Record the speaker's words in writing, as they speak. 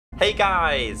Hey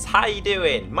guys, how you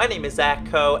doing? My name is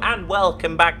Echo and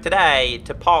welcome back today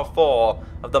to part 4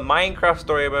 of the Minecraft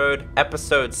Story Mode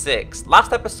episode 6.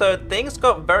 Last episode things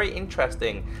got very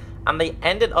interesting and they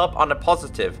ended up on a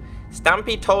positive.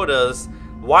 Stampy told us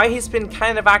why he's been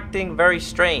kind of acting very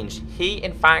strange. He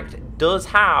in fact does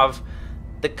have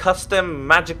the custom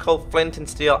magical flint and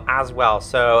steel as well.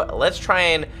 So let's try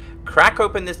and crack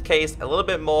open this case a little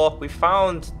bit more. We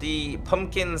found the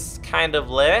pumpkin's kind of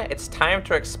lair. It's time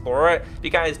to explore it. If you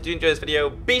guys do enjoy this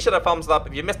video, be sure to thumbs it up.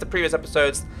 If you missed the previous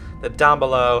episodes, they're down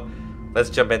below.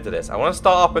 Let's jump into this. I want to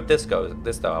start off with this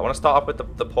though. I want to start off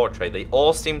with the portrait. They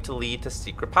all seem to lead to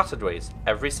secret passageways.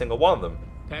 Every single one of them.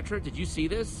 Petra, did you see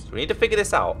this? So we need to figure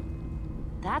this out.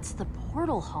 That's the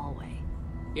portal hallway.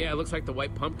 Yeah, it looks like the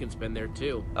white pumpkin's been there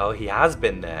too. Oh, he has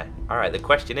been there. Alright, the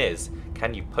question is,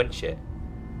 can you punch it?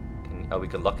 Oh, we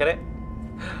can look at it?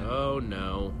 Oh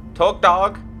no. Talk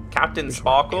dog, Captain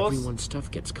Sparkles, Everyone's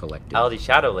stuff gets collected. LD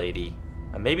Shadow Lady,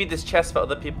 and maybe this chest for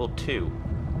other people too.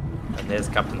 And there's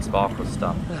Captain Sparkles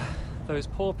stuff. Those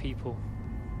poor people.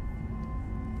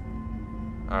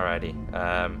 Alrighty,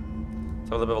 let's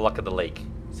have a little bit of a look at the lake.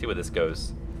 See where this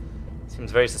goes.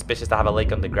 Seems very suspicious to have a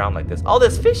lake underground like this. Oh,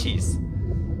 there's fishies!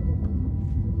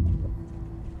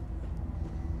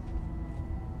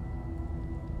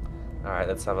 Alright,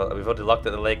 let's have a... We've already looked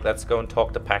at the lake. Let's go and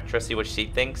talk to Petra, see what she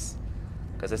thinks.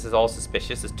 Because this is all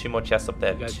suspicious. There's two more chests up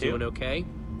there, You guys too. doing okay?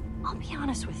 I'll be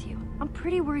honest with you. I'm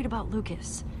pretty worried about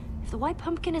Lucas. If the white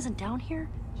pumpkin isn't down here,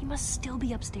 he must still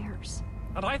be upstairs.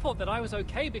 And I thought that I was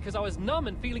okay because I was numb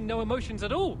and feeling no emotions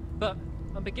at all. But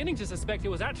I'm beginning to suspect it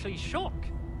was actually shock.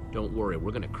 Don't worry,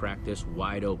 we're gonna crack this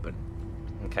wide open.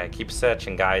 Okay, keep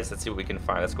searching, guys. Let's see what we can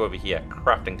find. Let's go over here.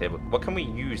 Crafting table. What can we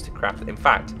use to craft it? In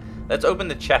fact, let's open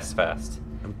the chest first.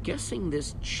 I'm guessing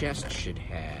this chest should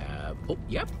have... Oh,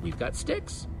 yep, we've got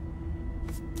sticks.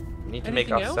 We need to make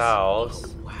Anything else?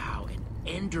 ourselves... Oh, wow, and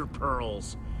ender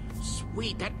pearls.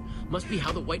 Sweet, that must be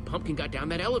how the white pumpkin got down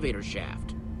that elevator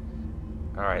shaft.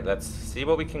 Alright, let's see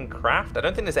what we can craft. I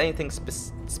don't think there's anything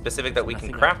specific that we can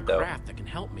Nothing I craft, though. Craft that can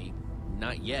help me.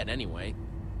 Not yet, anyway.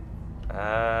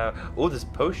 Oh, there's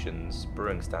potions.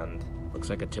 Brewing stand. Looks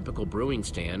like a typical brewing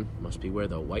stand. Must be where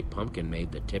the white pumpkin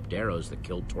made the tipped arrows that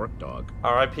killed Torque Dog.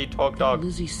 R.I.P. Talk Did Dog.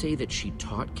 Lizzie say that she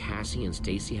taught Cassie and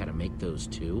Stacy how to make those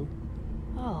too?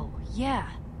 Oh, yeah.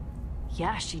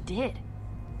 Yeah, she did.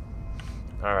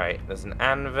 Alright, there's an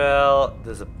anvil.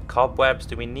 There's a cobwebs.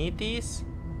 Do we need these?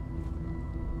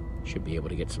 Should be able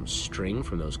to get some string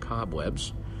from those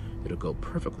cobwebs. It'll go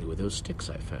perfectly with those sticks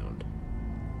I found.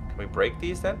 Can we break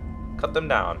these then? Cut them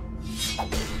down.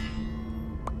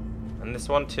 And this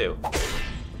one too.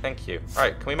 Thank you.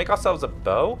 Alright, can we make ourselves a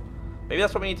bow? Maybe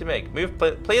that's what we need to make. Move,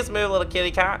 please move, little kitty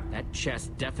cat. That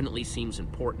chest definitely seems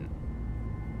important.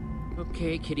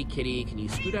 Okay, kitty, can you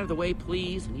scoot out of the way,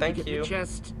 please? I need Thank to get you. the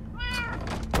chest.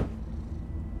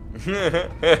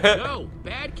 No,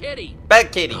 bad kitty.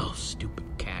 Bad kitty. Oh, stupid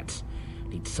cats.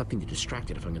 Need something to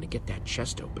distract it if I'm gonna get that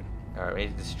chest open. Alright, we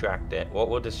need to distract it. What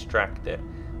will distract it?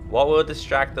 What will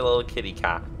distract the little kitty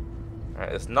cat?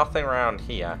 Alright, there's nothing around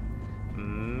here.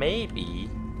 Maybe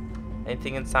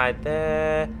anything inside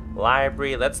there?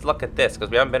 Library. Let's look at this, because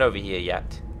we haven't been over here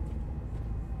yet.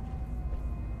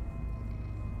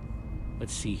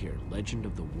 Let's see here. Legend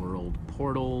of the World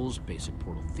Portals, Basic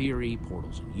Portal Theory,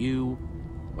 Portals and You.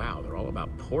 Wow, they're all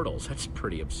about portals. That's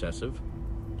pretty obsessive.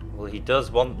 Well, he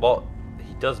does want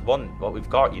what we've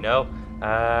got, you know.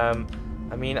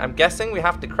 I mean, I'm guessing we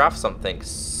have to craft something.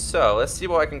 So let's see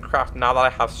what I can craft now that I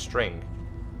have string.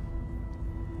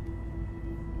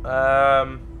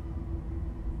 A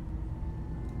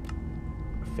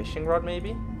fishing rod,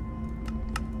 maybe.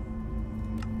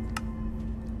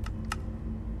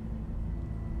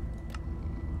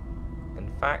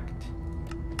 In fact,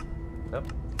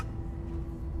 nope.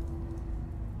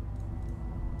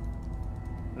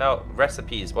 No,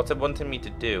 recipes. What's it wanting me to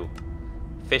do?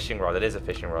 Fishing rod. It is a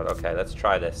fishing rod. Okay, let's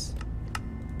try this.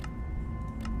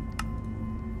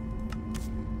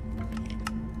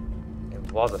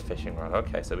 It was a fishing rod.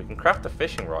 Okay, so we can craft a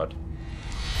fishing rod.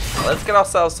 Let's get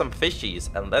ourselves some fishies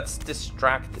and let's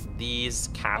distract these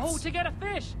cats. Oh, to get a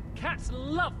fish! Cats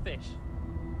love fish.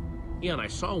 Yeah, and I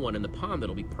saw one in the pond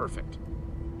that'll be perfect.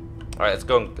 Alright, let's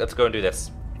go and do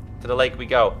this. To the lake we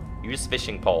go. Use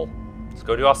fishing pole. Let's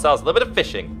go do ourselves a little bit of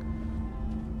fishing.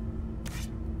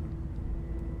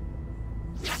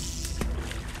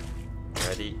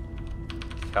 Ready?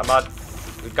 Come on.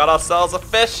 We got ourselves a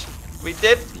fish. We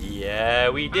did. Yeah,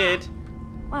 we did.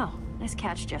 Wow, nice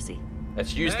catch, Jesse.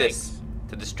 Let's use Thanks. this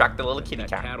to distract the little kitty That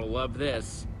cat. cat'll love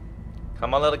this.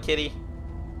 Come on, little kitty.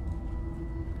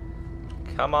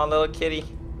 Come on, little kitty.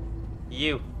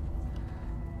 You.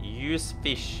 Use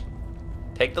fish.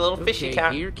 Take the little fishy Okay,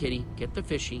 cat. here, kitty. Get the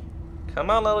fishy. Come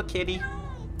on, little kitty.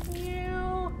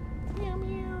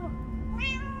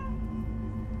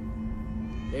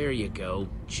 There you go.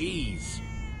 Jeez.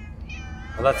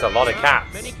 Well, that's a lot of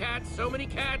cats. Many cats, so many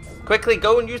cats. Quickly,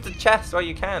 go and use the chest while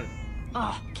you can.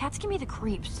 Ugh, cats give me the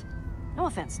creeps. No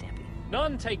offense, Stampy.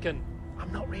 None taken.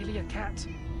 I'm not really a cat.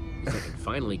 I can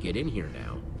finally get in here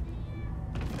now.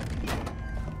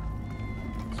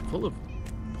 It's full of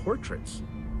portraits.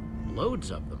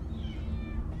 Loads of them.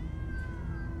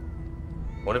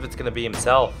 What if it's gonna be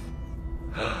himself?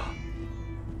 Oh,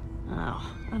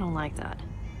 I don't like that.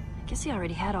 Guess he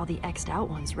already had all the X'd out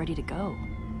ones ready to go.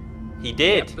 He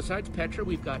did. Yep, besides Petra,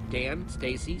 we've got Dan,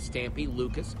 Stacy, Stampy,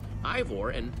 Lucas,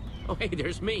 Ivor, and oh hey,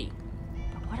 there's me.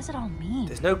 But what does it all mean?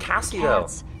 There's no Cassie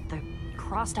Cats, the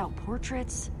crossed out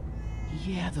portraits.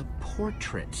 Yeah, the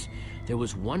portraits. There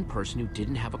was one person who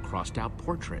didn't have a crossed out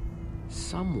portrait.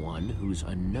 Someone who's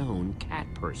a known cat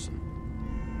person.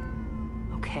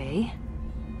 Okay,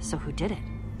 so who did it?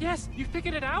 Yes, you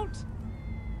figured it out?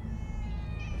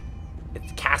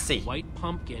 It's Cassie. White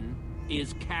Pumpkin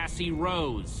is Cassie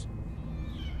Rose.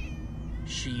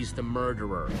 She's the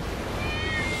murderer.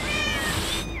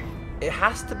 It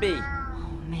has to be.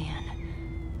 Oh man,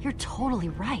 you're totally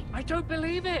right. I don't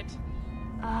believe it.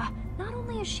 Not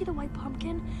only is she the White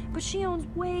Pumpkin, but she owns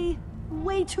way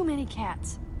too many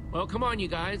cats. Well, come on, you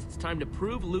guys. It's time to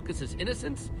prove Lucas's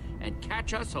innocence and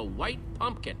catch us a white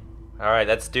pumpkin. All right,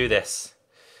 let's do this.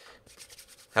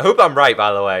 I hope I'm right,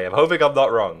 by the way. I'm hoping I'm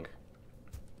not wrong.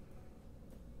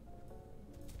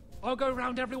 I'll go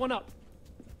round everyone up.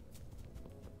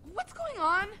 What's going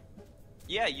on?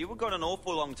 Yeah, you were gone an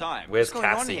awful long time. Where's What's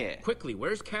going Cassie? on here? Quickly,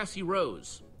 where's Cassie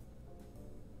Rose?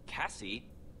 Cassie?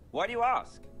 Why do you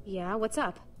ask? Yeah, what's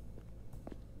up?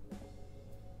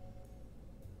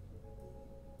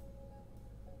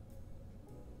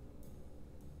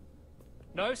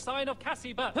 No sign of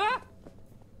Cassie, but... Are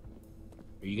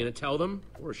you gonna tell them,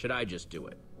 or should I just do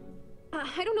it?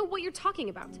 I don't know what you're talking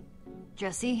about.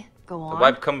 Jesse, go The on.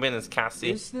 White Pumpkin is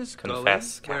Cassie. Is this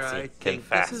Confess, going where Cassie. I think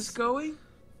Confess. this is going?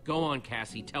 Go on,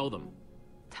 Cassie, tell them.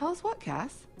 Tell us what,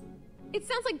 Cass? It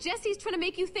sounds like Jesse's trying to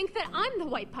make you think that I'm the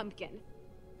White Pumpkin.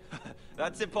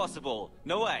 That's impossible.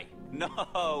 No way. No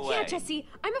way. Yeah, Jesse,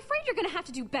 I'm afraid you're gonna have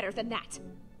to do better than that.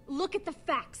 Look at the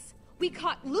facts. We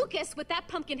caught Lucas with that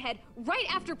pumpkin head right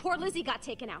after poor Lizzie got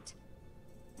taken out.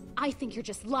 I think you're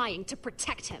just lying to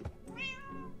protect him.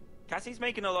 Cassie's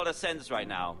making a lot of sense right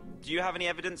now. Do you have any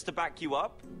evidence to back you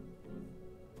up?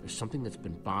 There's something that's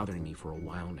been bothering me for a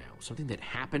while now. Something that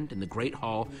happened in the Great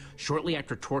Hall shortly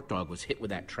after Torque Dog was hit with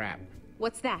that trap.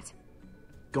 What's that?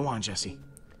 Go on, Jesse.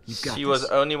 You've got She this. was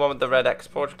the only one with the red X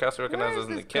portrait. Cassie recognized Where us is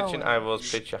in the this kitchen. going?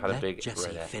 Ivor's picture had a Let big Jesse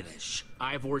red X. finish.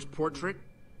 Ivor's portrait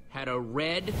had a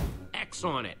red X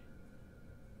on it.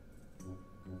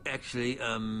 Actually,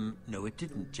 no it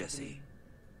didn't, Jesse.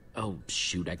 Oh,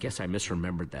 shoot, I guess I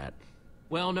misremembered that.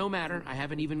 Well, no matter. I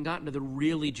haven't even gotten to the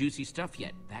really juicy stuff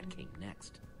yet. That came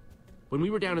next. When we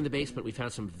were down in the basement, we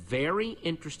found some very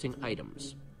interesting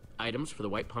items. Items for the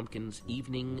White Pumpkin's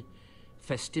evening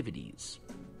festivities.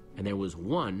 And there was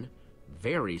one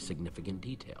very significant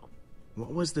detail.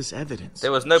 What was this evidence?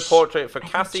 There was no portrait for I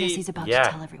Cassie. think Jesse's about yeah.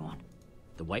 to tell everyone.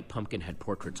 The White Pumpkin had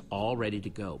portraits all ready to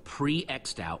go,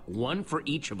 pre-X'd out, one for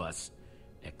each of us,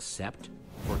 except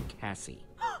for Cassie.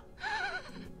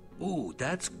 Ooh,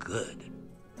 that's good.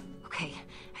 Okay,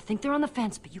 I think they're on the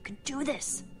fence, but you can do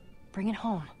this. Bring it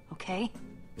home, okay?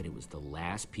 But it was the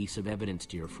last piece of evidence,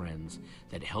 dear friends,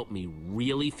 that helped me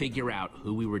really figure out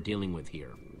who we were dealing with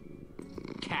here.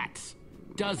 Cats.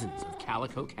 Dozens of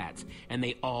calico cats, and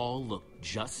they all looked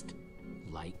just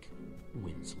like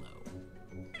Winslow.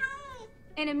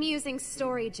 An amusing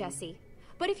story, Jesse.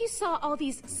 But if you saw all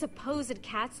these supposed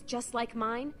cats just like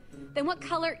mine, then what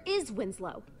color is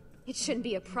Winslow? It shouldn't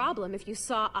be a problem if you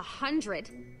saw 100.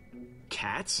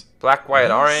 Cats? Black,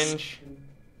 white, orange.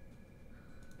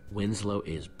 Winslow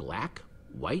is black,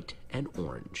 white, and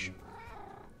orange.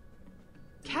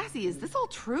 Cassie, is this all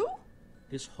true?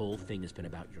 This whole thing has been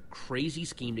about your crazy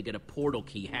scheme to get a portal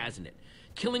key, hasn't it?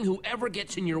 Killing whoever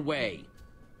gets in your way.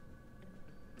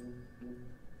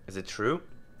 Is it true?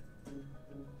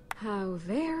 How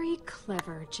very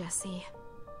clever, Jesse.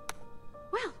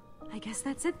 Well, I guess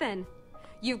that's it then.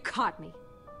 You caught me.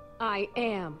 I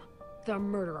am the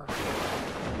murderer.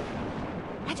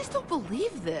 I just don't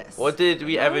believe this. What did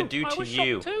we ever do I to was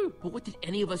you? shocked too. But what did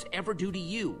any of us ever do to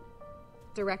you?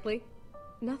 Directly?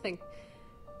 Nothing.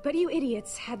 But you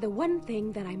idiots had the one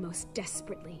thing that I most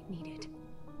desperately needed.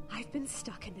 I've been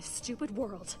stuck in this stupid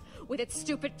world with its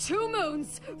stupid 2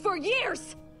 moons for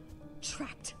years!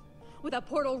 Trapped with a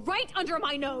portal right under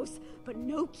my nose, but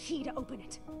no key to open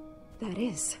it. That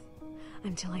is,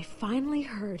 until I finally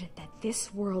heard that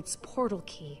this world's portal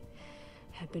key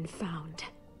had been found.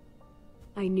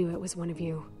 I knew it was one of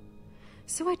you,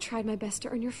 so I tried my best to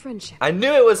earn your friendship. I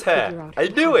knew it was Figure her. out I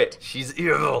who knew had it. She's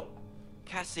evil.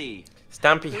 Cassie.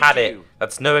 Stampy Who'd had it. you?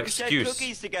 That's no We shared excuse.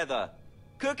 cookies together.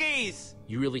 Cookies!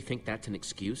 You really think that's an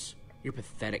excuse? You're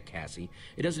pathetic, Cassie.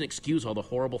 It doesn't excuse all the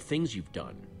horrible things you've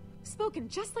done. Spoken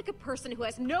just like a person who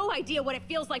has no idea what it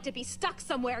feels like to be stuck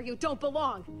somewhere you don't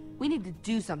belong. We need to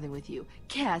do something with you,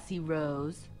 Cassie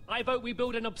Rose. I vote we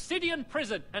build an obsidian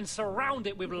prison and surround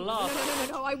it with lava.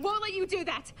 No, I won't let you do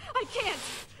that. I can't.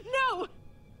 No!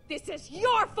 This is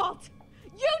your fault.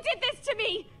 You did this to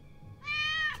me.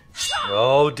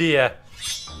 Oh dear.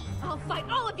 I'll fight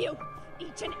all of you.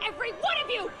 Each and every one of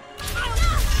you.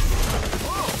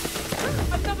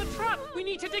 Another trap! We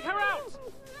need to dig her out!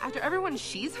 After everyone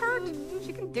she's hurt,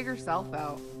 she can dig herself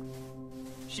out.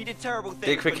 She did terrible things,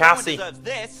 Dig for but no one Cassie. deserves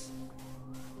this.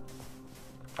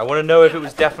 I want to know if it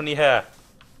was definitely her.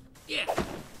 Yeah.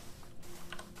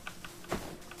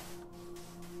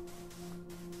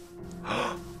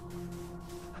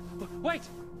 Wait,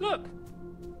 look!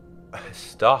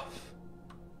 Stuff.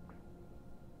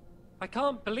 I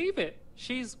can't believe it.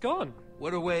 She's gone.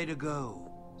 What a way to go.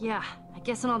 Yeah, I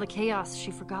guess in all the chaos,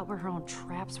 she forgot where her own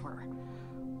traps were.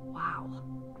 Wow.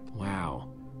 Wow.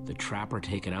 The trapper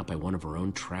taken out by one of her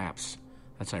own traps.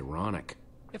 That's ironic.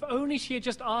 If only she had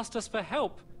just asked us for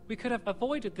help, we could have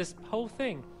avoided this whole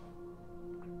thing.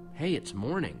 Hey, it's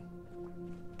morning.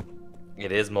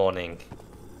 It is morning.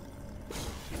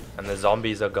 And the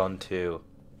zombies are gone too.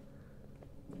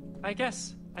 I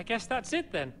guess that's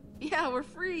it then. Yeah, we're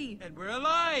free. And we're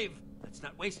alive. Let's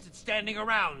not waste it standing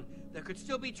around. There could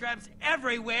still be traps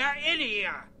everywhere in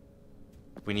here.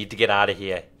 We need to get out of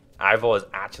here. Ivor was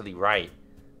actually right.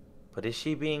 But is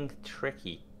she being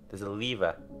tricky? There's a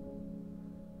lever.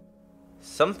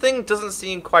 Something doesn't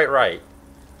seem quite right.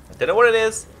 I don't know what it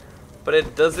is, but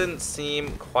it doesn't seem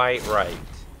quite right.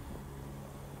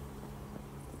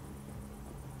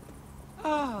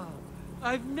 Ah,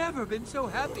 I've never been so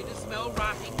happy to smell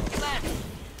rotting flesh.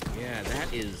 Yeah,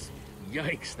 that is...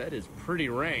 Yikes, that is pretty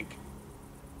rank.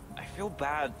 I feel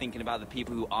bad thinking about the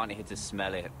people who aren't here to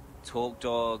smell it. Talk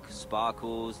Dog,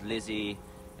 Sparkles, Lizzie,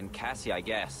 and Cassie, I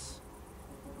guess.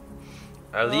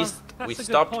 At least that's we a good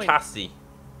stopped point. Cassie.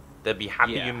 They'd be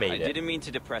happy Yeah, you made I it. didn't mean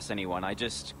to depress anyone. I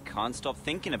just can't stop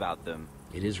thinking about them.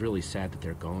 It is really sad that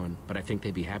they're gone, but I think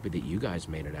they'd be happy that you guys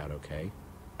made it out okay.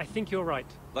 I think you're right.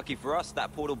 Lucky for us,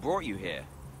 that portal brought you here.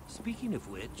 Speaking of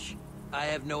which, I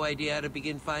have no idea how to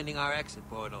begin finding our exit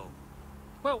portal.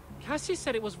 Well, Cassie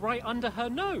said it was right under her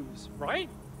nose, right?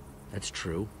 That's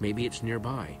true. Maybe it's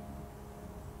nearby.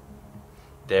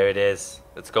 There it is.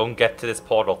 Let's go and get to this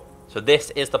portal. So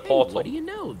this is the Hey, portal. what do you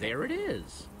know? There it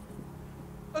is.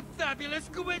 A fabulous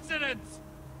coincidence!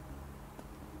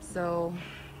 So,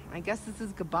 I guess this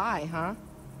is goodbye, huh?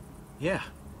 Yeah.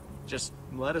 Just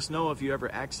let us know if you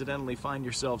ever accidentally find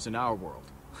yourselves in our world.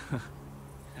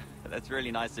 That's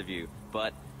really nice of you,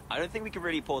 but I don't think we can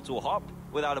really portal hop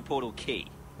without a portal key.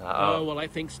 Oh, well, I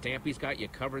think Stampy's got you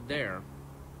covered there.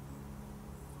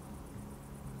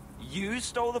 You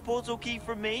stole the portal key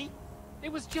from me?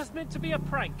 It was just meant to be a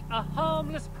prank, a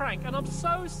harmless prank, and I'm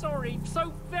so sorry,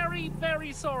 so very,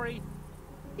 very sorry.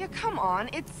 Yeah, come on,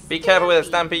 it's Be careful with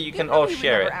it, Stampy. Stampy. You can probably all would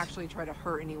share never it. actually try to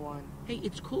hurt anyone. Hey,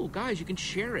 it's cool, guys. You can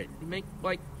share it. Make,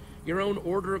 like, your own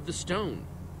Order of the Stone.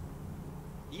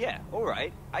 Yeah,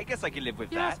 alright. I guess I can live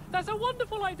with Yes, that. that's a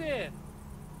wonderful idea.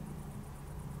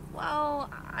 Well,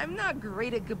 I'm not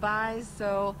great at goodbyes,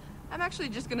 so I'm actually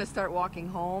just gonna start walking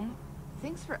home.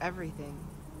 Thanks for everything.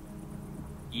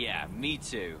 Yeah, me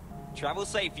too. Travel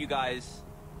safe, you guys.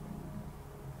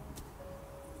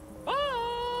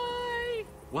 Bye!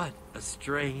 What a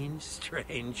strange,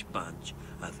 strange bunch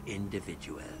of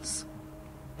individuals.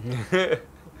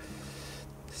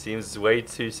 Seems way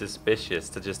too suspicious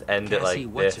to just end it Cassie,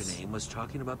 like what's this. her name, was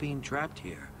talking about being trapped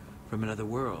here from another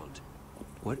world.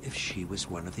 What if she was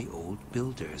one of the old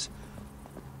builders?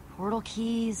 Portal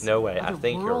keys. No way, I other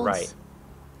think you're worlds. right.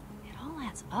 It all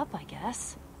adds up, I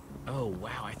guess. Oh,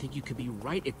 wow. I think you could be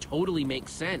right. It totally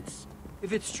makes sense.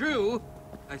 If it's true,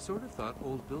 I sort of thought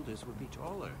old builders would be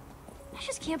taller. I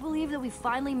just can't believe that we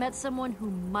finally met someone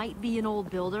who might be an old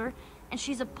builder, and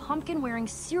she's a pumpkin-wearing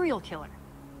serial killer.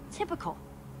 Typical.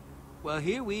 Well,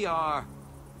 here we are.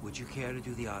 Would you care to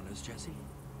do the honors, Jesse?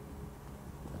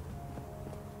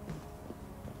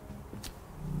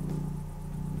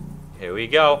 Here we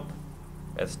go.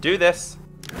 Let's do this.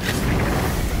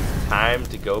 Time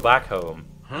to go back home.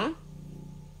 Huh?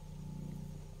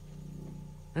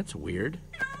 That's weird.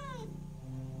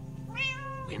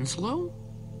 Winslow?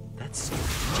 That's...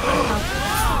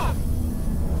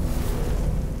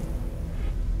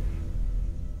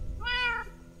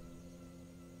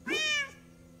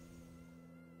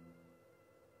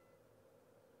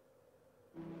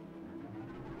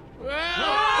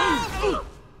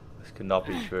 This could not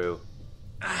be true.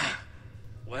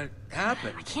 What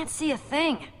happened? I can't see a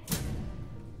thing.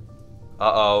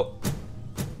 Uh-oh.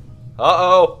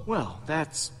 Uh-oh. Well,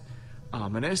 that's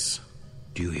ominous.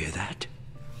 Do you hear that?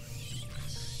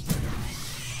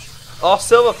 Oh,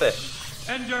 silverfish.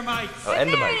 Endermites! Oh, There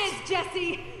endermites. it is,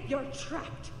 Jesse! You're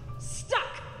trapped. Stuck!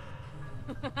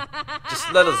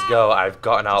 Just let us go. I've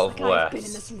gotten out of Like I've been in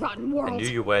West. this rotten I world. knew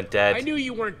you weren't dead. I knew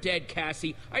you weren't dead,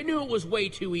 Cassie. I knew it was way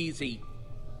too easy.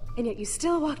 And yet you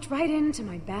still walked right into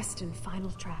my best and final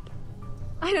trap.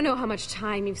 I don't know how much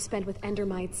time you've spent with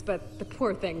endermites, but the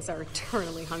poor things are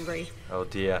eternally hungry. Oh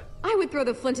dear. I would throw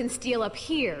the flint and steel up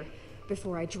here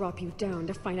before I drop you down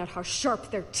to find out how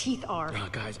sharp their teeth are.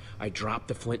 Guys, I dropped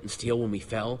the flint and steel when we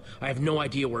fell. I have no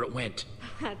idea where it went.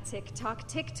 Tick tock,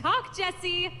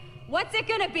 Jesse! What's it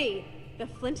gonna be? The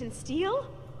flint and steel?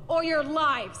 Or your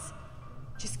lives?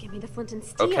 Just give me the flint and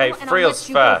steel, Okay, and free I'll us let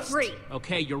you go first. free.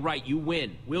 Okay, you're right. You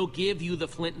win. We'll give you the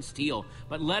flint and steel,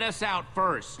 but let us out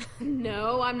first.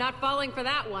 No, I'm not falling for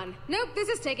that one. Nope, this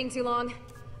is taking too long.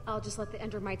 I'll just let the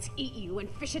endermites eat you and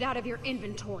fish it out of your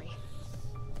inventory.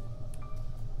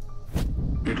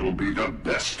 It'll be the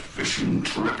best fishing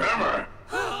trip ever.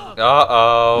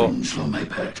 Uh-oh. Winslow, my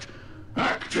pet,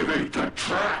 activate the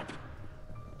trap.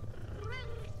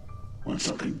 Want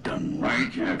something done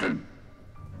right, Captain?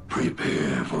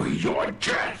 Prepare for your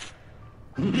death.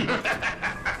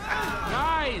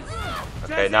 Guys!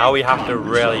 Okay, now we have to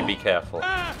really be careful.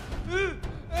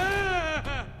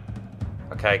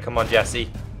 Okay, come on, Jesse.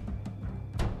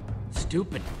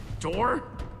 Stupid door?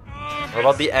 What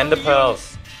about the ender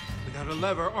pearls? Without a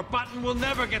lever or button, we'll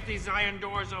never get these iron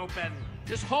doors open.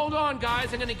 Just hold on,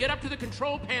 guys. I'm gonna get up to the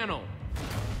control panel.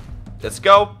 Let's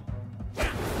go.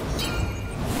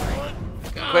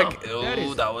 Quick. that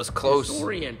Ooh, is that was close.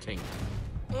 Disorienting.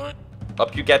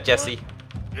 Up you get, Jesse.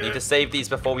 Need to save these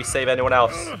before we save anyone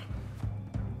else.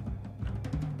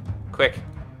 Quick.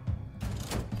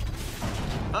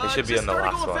 They should be in the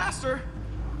last one. Faster.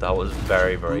 That was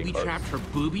very, very Booby close. traps for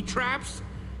booby traps?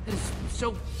 That is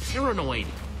so paranoid.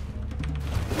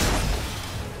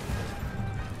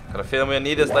 Got a feeling we'll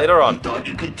need this later on. Thought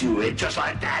you could do it just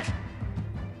like that?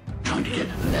 Trying to get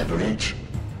leverage?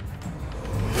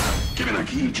 Give me the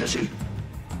key, Jesse.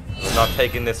 We're not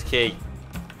taking this key.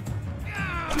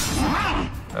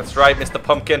 That's right, Mr.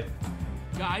 Pumpkin.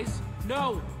 Guys,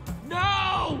 no!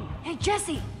 No! Hey,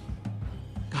 Jesse!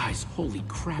 Guys, holy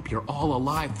crap, you're all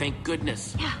alive, thank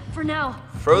goodness. Yeah, for now.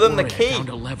 Throw them the Don't worry, key. I found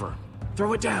a lever.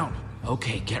 Throw it down.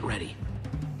 Okay, get ready.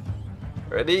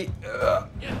 Ready? Got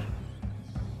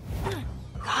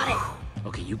it.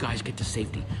 Okay, you guys get to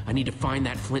safety. I need to find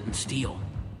that flint and steel.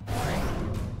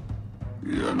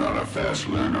 You're not a fast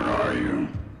learner, are you?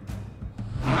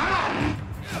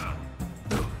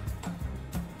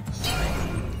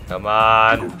 Come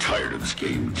on. I'm tired of this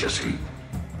game, Jesse.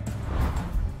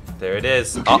 There it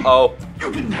is. Uh-oh.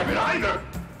 You didn't have it either.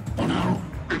 Oh no,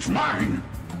 it's mine.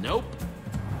 Nope.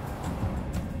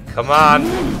 Come on.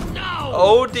 No!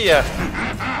 Oh dear.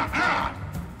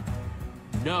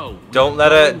 No. Don't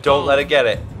let her get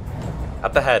it.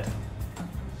 At the head.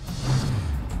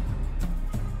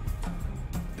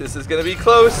 This is gonna be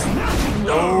close.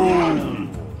 No,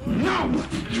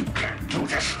 you can't do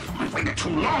this. I've waited too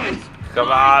long. Come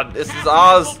on, this is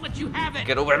ours. Won't let you have it.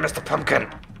 Get away, Mr. Pumpkin.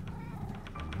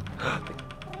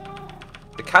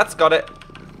 The cat's got it.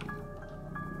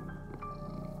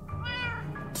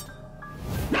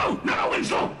 No,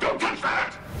 Winslow, don't touch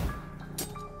that.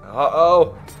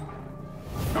 Uh-oh.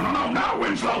 No,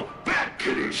 Winslow. Bad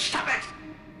kitty, stop it.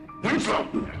 Winslow.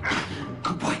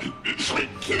 Good boy, sweet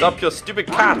kitty. Stop your stupid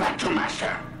Run cat. back to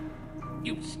master.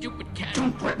 You stupid cat.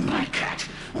 Don't threaten my cat.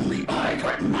 Only I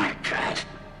threaten my cat.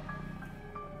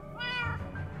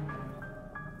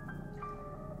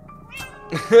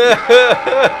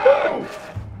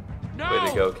 No! Way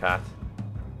to go, cat.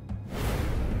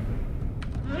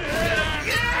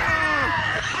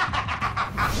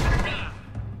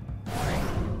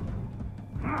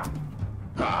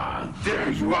 Ah,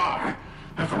 there you are.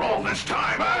 After all this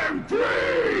time, I'm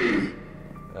free.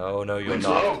 Oh, no, you're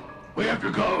Winslow, not. we have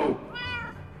to go.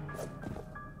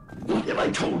 What have I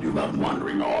told you about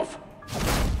wandering off?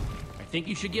 I think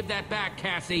you should give that back,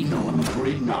 Cassie. No, I'm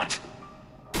afraid not.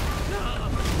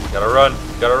 Gotta run.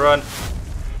 Gotta run.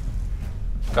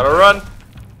 Gotta run.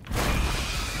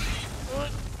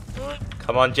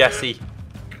 Come on, Jesse.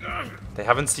 They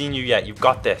haven't seen you yet. You've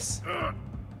got this.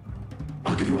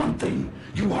 I'll give you one thing.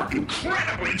 You are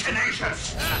incredibly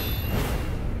tenacious.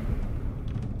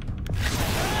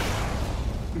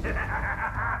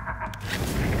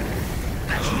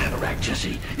 That's netherrack,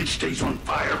 Jesse. It stays on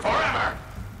fire forever.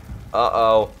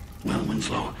 Uh-oh. Well,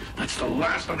 Winslow, that's the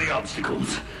last of the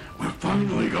obstacles. We're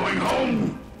finally going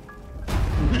home.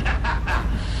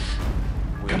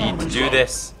 We need to do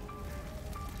this.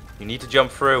 You need to jump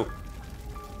through.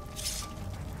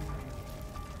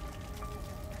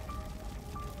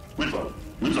 Winslow,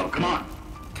 come on.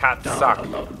 Cats suck. I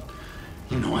love it.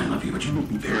 You know I love you, but you make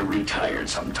me very tired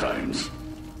sometimes.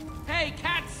 Hey,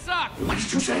 cats suck! What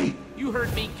did you say? You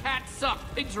heard me, cats suck.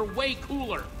 Pigs are way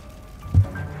cooler.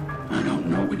 I don't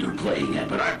know what you're playing at,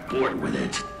 but I'm bored with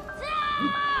it.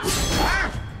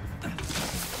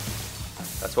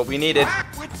 That's what we needed.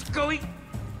 What's going...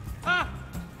 I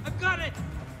got it!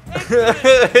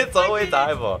 It's always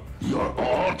Ivor. You're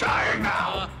all dying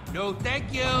now. No,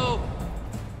 thank you.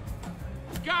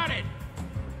 Got it.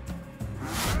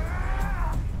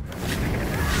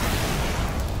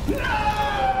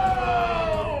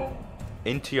 No!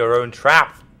 Into your own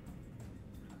trap.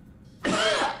 You're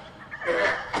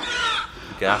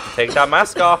gonna have to take that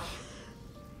mask off.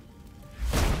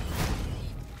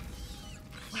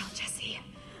 Well, Jesse,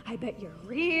 I bet you're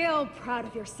real proud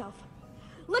of yourself.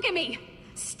 Look at me,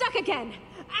 stuck again,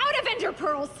 out of ender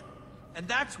pearls. And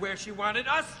that's where she wanted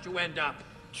us to end up.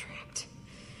 Trapped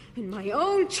in my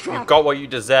own trap. You got what you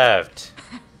deserved.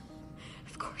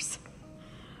 Of course.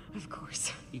 Of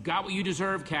course. You got what you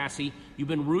deserve, Cassie. You've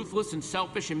been ruthless and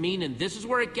selfish and mean, and this is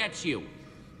where it gets you.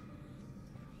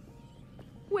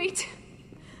 Wait.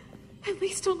 At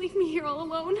least don't leave me here all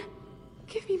alone.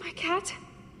 Give me my cat.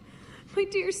 My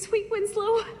dear sweet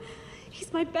Winslow.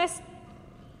 He's my best,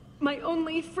 my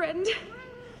only friend.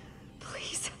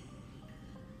 Please.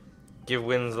 Give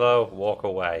Winslow, walk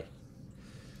away.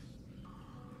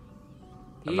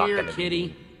 I'm not Here, gonna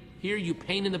kitty. Here, you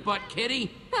pain in the butt,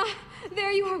 kitty. Ah,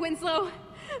 there you are, Winslow.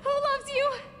 Who loves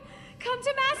you? Come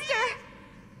to Master.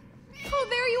 Oh,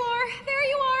 there you are. There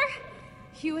you are.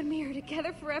 You and me are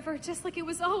together forever, just like it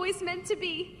was always meant to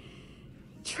be.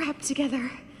 Trapped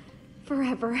together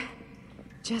forever.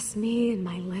 Just me and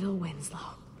my little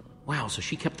Winslow. Wow, so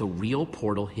she kept the real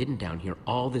portal hidden down here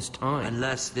all this time.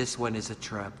 Unless this one is a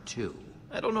trap, too.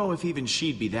 I don't know if even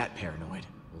she'd be that paranoid.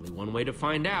 Only one way to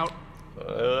find out.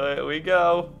 Here we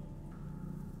go.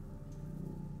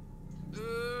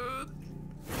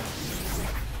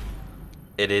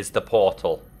 It is the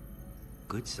portal.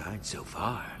 Good sign so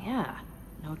far. Yeah,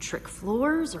 no trick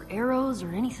floors or arrows or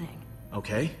anything.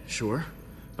 Okay, sure.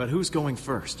 But who's going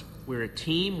first? We're a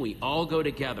team, we all go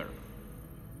together.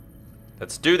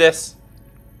 Let's do this.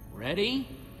 Ready?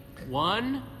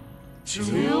 1,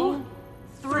 2,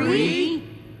 3.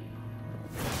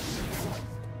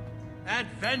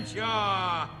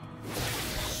 Adventure!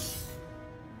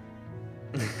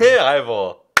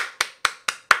 Ivor.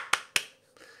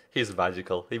 He's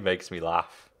magical. He makes me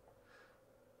laugh.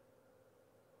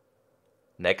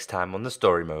 Next time on the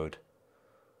story mode.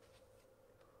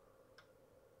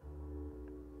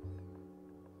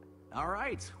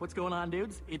 Alright, what's going on,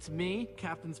 dudes? It's me,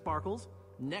 Captain Sparkles,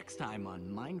 next time on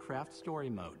Minecraft Story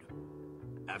Mode.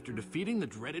 After defeating the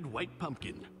dreaded White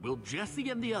Pumpkin, will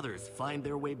Jesse and the others find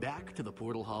their way back to the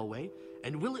portal hallway?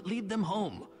 And will it lead them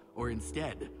home? Or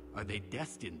instead, are they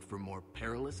destined for more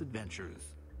perilous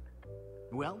adventures?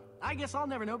 Well, I guess I'll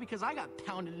never know because I got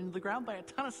pounded into the ground by a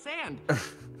ton of sand.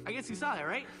 I guess you saw that,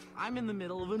 right? I'm in the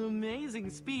middle of an amazing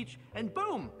speech, and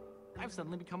boom! I've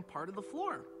suddenly become part of the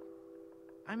floor.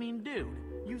 I mean, dude,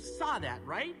 you saw that,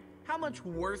 right? How much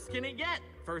worse can it get?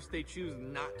 First they choose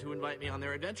not to invite me on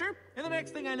their adventure, and the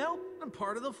next thing I know, I'm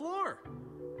part of the floor.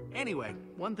 Anyway,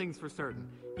 one thing's for certain.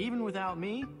 Even without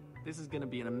me, this is gonna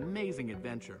be an amazing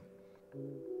adventure.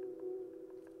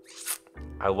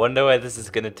 I wonder where this is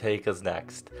going to take us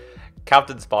next.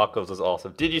 Captain Sparkles was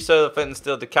awesome. Did you serve the flint and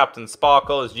steel to Captain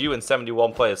Sparkles? You and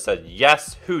 71 players said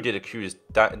yes. Who did accuse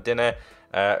dinner?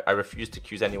 I refused to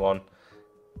accuse anyone.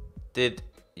 Did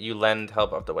you lend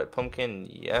help after White Pumpkin?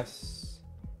 Yes.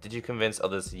 Did you convince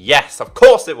others? Yes, of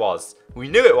course it was. We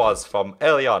knew it was from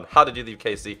early on. How did you leave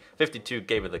Casey? 52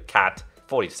 gave her the cat.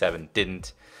 47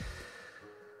 didn't.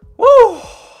 Woo!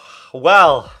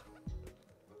 Well,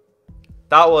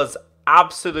 that was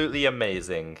absolutely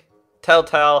amazing.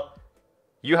 Telltale,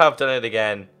 you have done it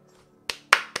again.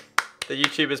 The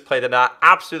YouTubers played an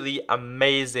absolutely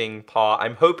amazing part.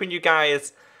 I'm hoping you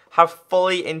guys have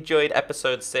fully enjoyed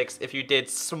episode 6. If you did,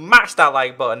 smash that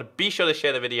like button. Be sure to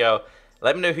share the video.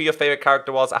 Let me know who your favorite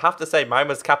character was. I have to say, mine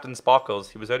was Captain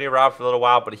Sparkles. He was only around for a little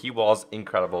while, but he was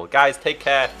incredible. Guys, take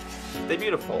care. Stay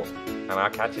beautiful. And I'll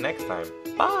catch you next time.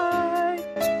 Bye.